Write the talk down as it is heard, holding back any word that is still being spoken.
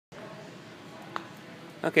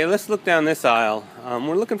Okay, let's look down this aisle.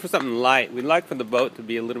 We're looking for something light. We'd like for the boat to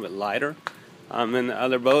be a little bit lighter than the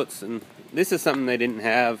other boats. And this is something they didn't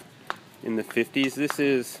have in the 50s. This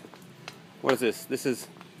is, what is this?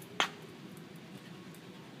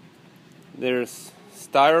 There's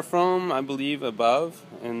styrofoam, I believe, above,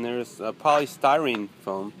 and there's a polystyrene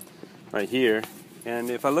foam right here.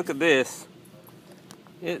 And if I look at this,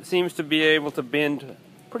 it seems to be able to bend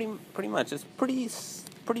pretty much. It's pretty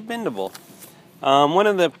bendable. One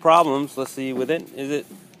of the problems, let's see, with it is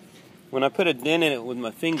when I put a dent in it with my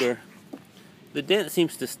finger, the dent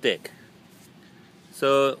seems to stick.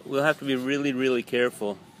 So we'll have to be really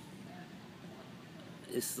careful.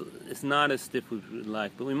 It's not as stiff as we would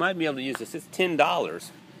like, but we might be able to use this. It's $10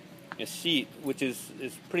 a sheet, which is a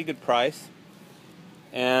pretty good price,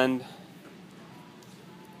 and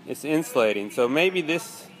it's insulating. So maybe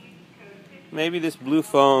this blue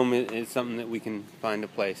foam is something that we can find a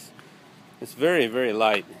place. It's very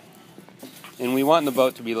light, and we want the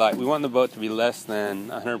boat to be light. We want the boat to be less than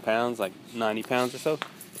 100 pounds, like 90 pounds or so.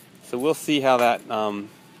 So we'll see how that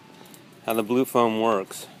how the blue foam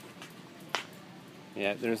works.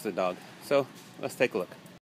 Yeah, there's the dog. So let's take a look.